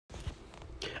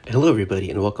Hello, everybody,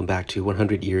 and welcome back to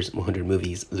 100 Years, 100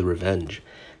 Movies, The Revenge.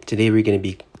 Today, we're going to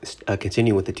be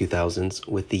continuing with the 2000s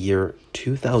with the year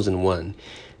 2001,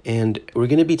 and we're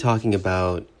going to be talking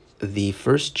about the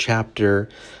first chapter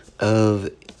of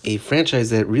a franchise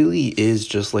that really is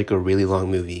just like a really long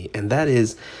movie, and that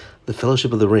is The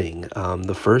Fellowship of the Ring,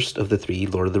 the first of the three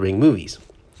Lord of the Ring movies.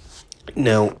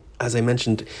 Now, as I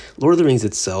mentioned, Lord of the Rings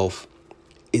itself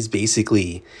is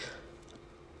basically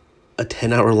a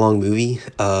 10-hour long movie,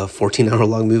 a 14-hour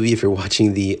long movie if you're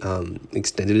watching the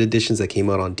extended editions that came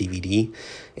out on DVD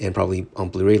and probably on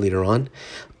Blu-ray later on.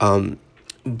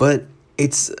 But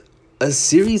it's a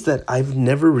series that I've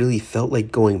never really felt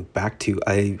like going back to.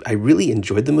 I really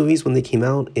enjoyed the movies when they came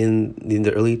out in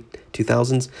the early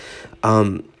 2000s.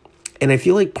 And I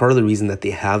feel like part of the reason that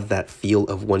they have that feel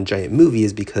of one giant movie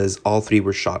is because all three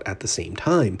were shot at the same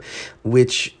time,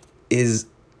 which is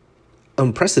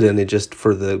unprecedented just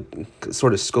for the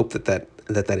sort of scope that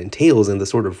entails and the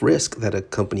sort of risk that a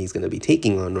company is going to be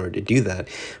taking on in order to do that,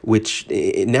 which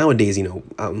nowadays,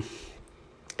 and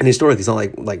historically, it's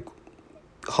not like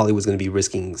Hollywood's going to be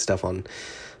risking stuff on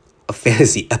a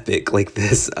fantasy epic like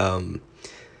this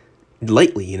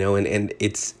lightly, and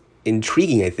it's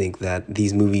intriguing, I think, that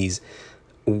these movies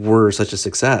were such a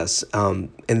success. And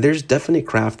there's definite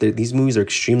craft. These movies are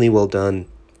extremely well done.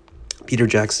 Peter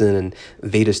Jackson and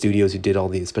Veda Studios, who did all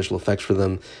the special effects for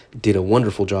them, did a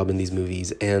wonderful job in these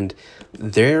movies, and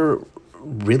they're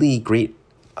really great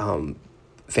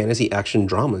fantasy action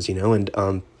dramas, and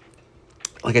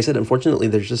like I said, unfortunately,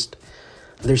 there's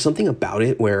something about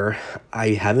it where I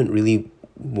haven't really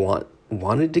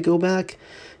wanted to go back,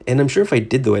 and I'm sure if I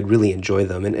did, though, I'd really enjoy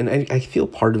them, and I feel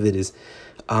part of it is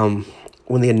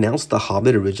when they announced The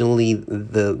Hobbit originally,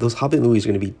 those Hobbit movies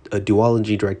were going to be a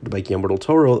duology directed by Guillermo del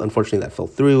Toro. Unfortunately, that fell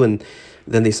through, and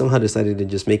then they somehow decided to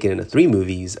just make it into three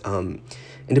movies. And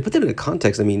to put that into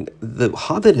context, I mean, The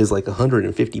Hobbit is like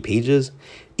 150 pages.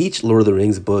 Each Lord of the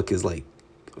Rings book is like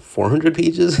 400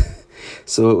 pages.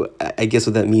 So I guess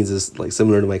what that means is, like,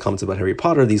 similar to my comments about Harry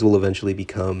Potter, these will eventually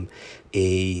become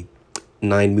a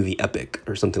 9-movie epic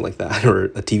or something like that, or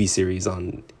a TV series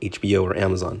on HBO or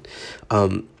Amazon.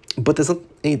 But there's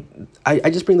I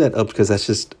just bring that up because that's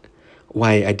just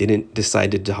why I didn't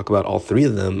decide to talk about all three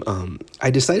of them. I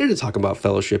decided to talk about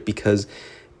Fellowship because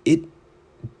it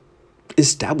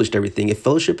established everything. If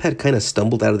Fellowship had kind of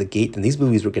stumbled out of the gate, then these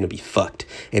movies were going to be fucked,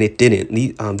 and it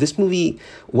didn't. This movie,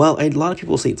 while a lot of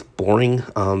people say it's boring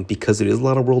because it is a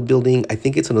lot of world building, I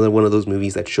think it's another one of those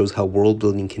movies that shows how world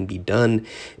building can be done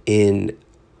in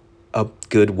a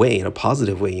good way, in a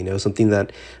positive way. Something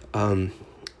that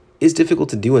is difficult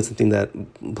to do, and something that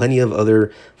plenty of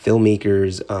other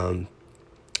filmmakers,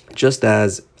 just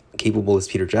as capable as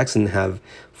Peter Jackson, have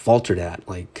faltered at,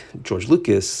 like George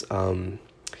Lucas. Oh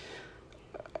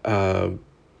God,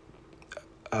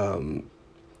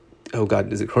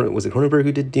 was it Cronenberg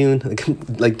who did Dune?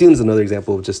 Like Dune's another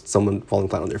example of just someone falling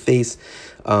flat on their face.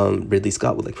 Ridley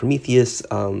Scott with like Prometheus.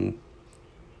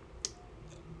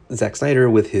 Zack Snyder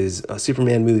with his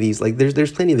Superman movies. Like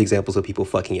there's plenty of examples of people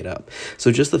fucking it up. So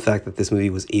just the fact that this movie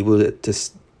was able to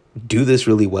do this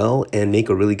really well and make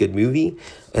a really good movie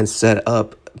and set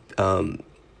up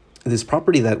this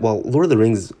property that, well, Lord of the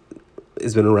Rings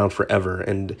has been around forever,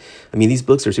 and I mean, these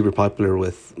books are super popular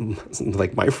with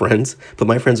like my friends, but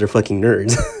my friends are fucking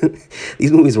nerds.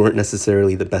 These movies weren't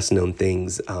necessarily the best known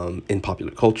things in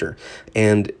popular culture,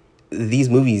 and these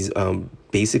movies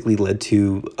basically led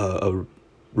to a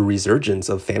resurgence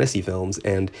of fantasy films,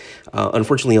 and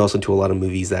unfortunately also to a lot of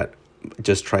movies that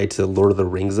just tried to Lord of the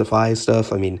Ringsify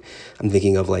stuff. I mean, I'm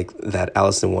thinking of like that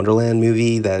Alice in Wonderland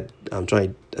movie that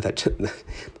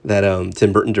that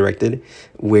Tim Burton directed,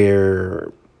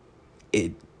 where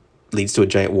it leads to a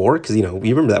giant war, because you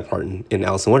remember that part in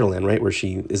Alice in Wonderland, right, where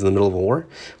she is in the middle of a war,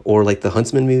 or like the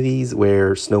Huntsman movies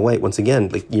where Snow White, once again,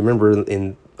 like you remember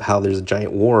in how there's a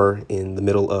giant war in the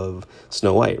middle of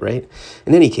Snow White, right?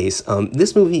 In any case,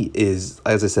 this movie is,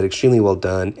 as I said, extremely well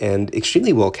done and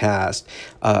extremely well cast.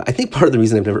 I think part of the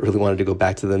reason I've never really wanted to go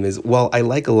back to them is, well, I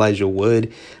like Elijah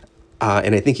Wood,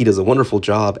 and I think he does a wonderful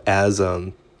job as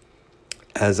oh,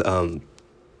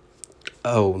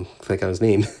 I forgot his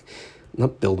name.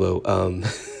 Not Bilbo,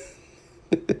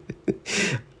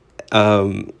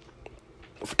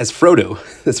 as Frodo,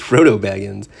 as Frodo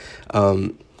Baggins.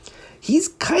 He's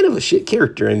kind of a shit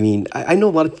character. I mean, I know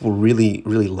a lot of people really,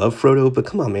 really love Frodo, but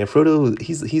come on, man, Frodo,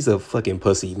 he's a fucking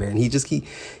pussy, man. He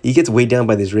gets weighed down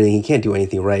by this ring. He can't do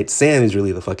anything right. Sam is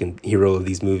really the fucking hero of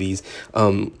these movies.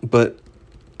 But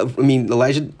I mean,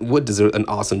 Elijah Wood does an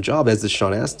awesome job, as does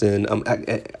Sean Astin.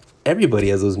 Everybody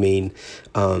has those main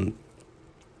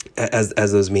as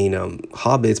those main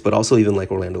hobbits, but also even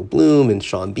like Orlando Bloom and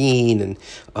Sean Bean and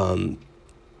um,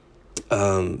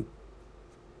 um,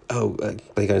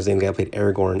 I got his name. The guy who played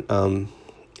Aragorn.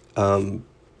 Um,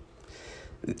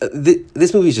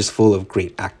 this movie is just full of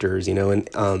great actors, you know,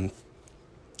 and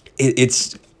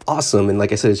it's awesome. And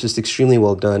like I said, it's just extremely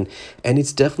well done, and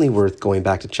it's definitely worth going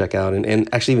back to check out.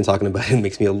 And actually, even talking about it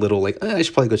makes me a little like, I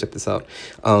should probably go check this out.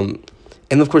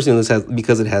 And of course, you know, this has,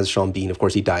 because it has Sean Bean. Of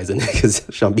course, he dies in it because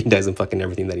Sean Bean dies in fucking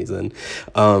everything that he's in.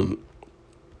 Um,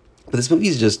 but this movie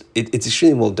is just it's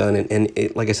extremely well done, and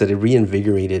it, like I said, it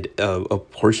reinvigorated a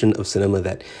portion of cinema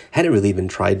that hadn't really been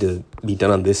tried to be done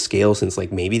on this scale since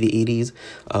like maybe the 80s.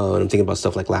 And I'm thinking about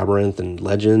stuff like Labyrinth and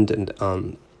Legend,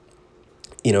 and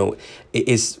you know,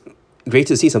 it's great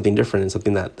to see something different and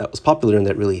something that was popular and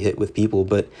that really hit with people.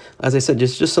 But as I said,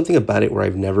 just something about it where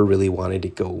I've never really wanted to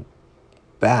go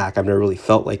back. I've never really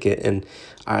felt like it, and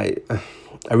I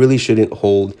I really shouldn't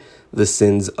hold the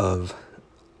sins of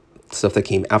stuff that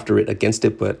came after it against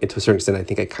it, but to a certain extent, I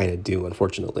think I kind of do,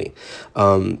 unfortunately.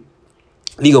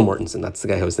 Viggo Mortensen, that's the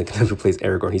guy I was thinking of who plays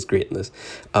Aragorn. He's great in this.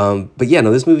 But yeah,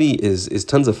 no, this movie is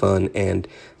tons of fun, and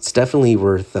it's definitely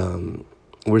worth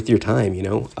your time. You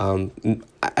know,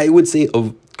 I would say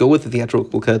go with the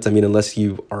theatrical cuts. I mean, unless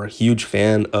you are a huge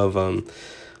fan of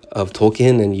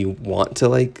Tolkien and you want to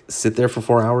like sit there for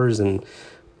 4 hours and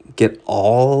get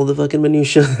all the fucking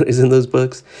minutia that is in those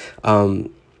books.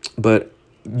 But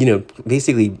you know,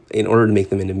 basically, in order to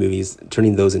make them into movies,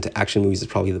 turning those into action movies is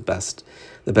probably the best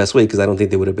way, because I don't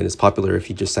think they would have been as popular if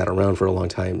you just sat around for a long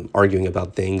time arguing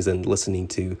about things and listening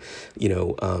to, you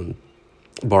know,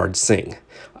 bards sing.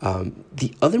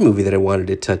 The other movie that I wanted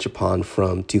to touch upon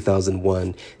from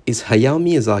 2001 is Hayao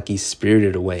Miyazaki's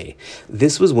Spirited Away.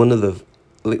 This was one of the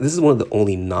this is one of the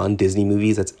only non-Disney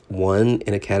movies that's won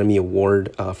an Academy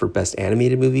Award for Best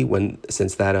Animated Movie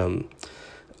since that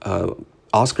uh,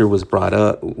 Oscar was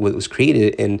was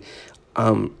created. And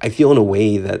I feel in a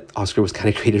way that Oscar was kind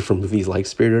of created for movies like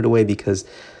Spirited Away, because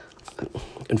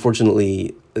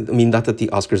unfortunately, I mean, not that the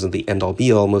Oscars are the end all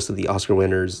be all. Most of the Oscar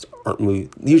winners aren't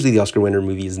usually the Oscar winner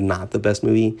movie is not the best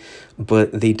movie,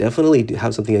 but they definitely do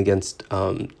have something against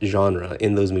genre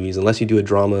in those movies. Unless you do a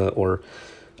drama or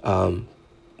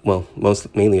well,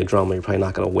 mainly a drama, you're probably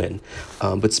not going to win.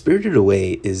 But Spirited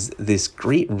Away is this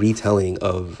great retelling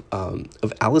of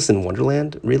Alice in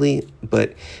Wonderland, really,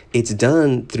 but it's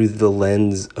done through the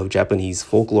lens of Japanese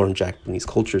folklore and Japanese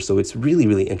culture. So it's really,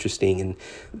 really interesting, and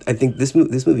I think this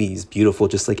movie is beautiful,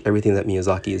 just like everything that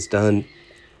Miyazaki has done.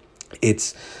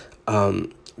 It's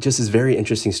just this very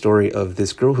interesting story of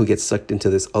this girl who gets sucked into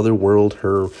this other world.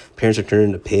 Her parents are turned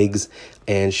into pigs,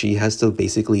 and she has to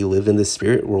basically live in this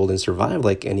spirit world and survive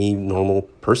like any normal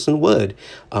person would.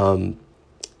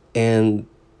 And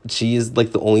she is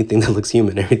like the only thing that looks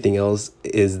human. Everything else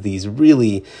is these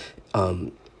really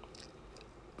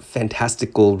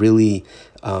fantastical, really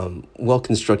well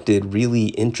constructed, really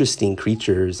interesting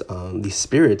creatures, these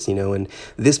spirits, you know. And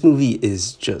this movie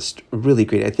is just really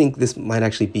great. I think this might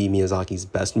actually be Miyazaki's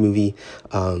best movie.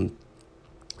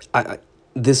 I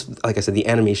this, like I said, the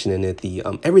animation in it, the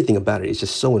everything about it is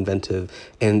just so inventive.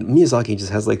 And Miyazaki just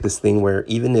has like this thing where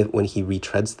even if when he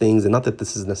retreads things, and not that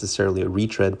this is necessarily a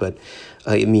retread, but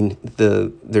I mean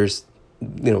there's,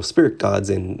 you know, spirit gods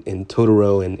in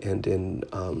Totoro and in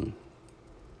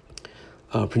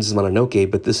Princess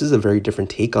Mononoke, but this is a very different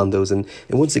take on those. And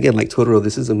once again, like Totoro,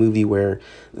 this is a movie where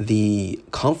the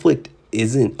conflict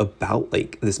isn't about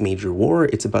like this major war.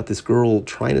 It's about this girl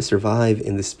trying to survive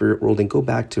in the spirit world and go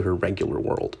back to her regular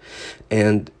world.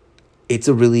 And it's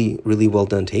a really, really well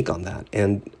done take on that.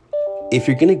 And if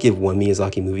you're going to give one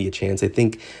Miyazaki movie a chance, I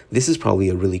think this is probably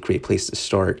a really great place to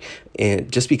start. And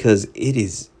just because it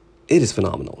is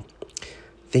phenomenal.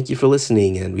 Thank you for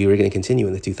listening, and we were going to continue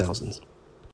in the 2000s.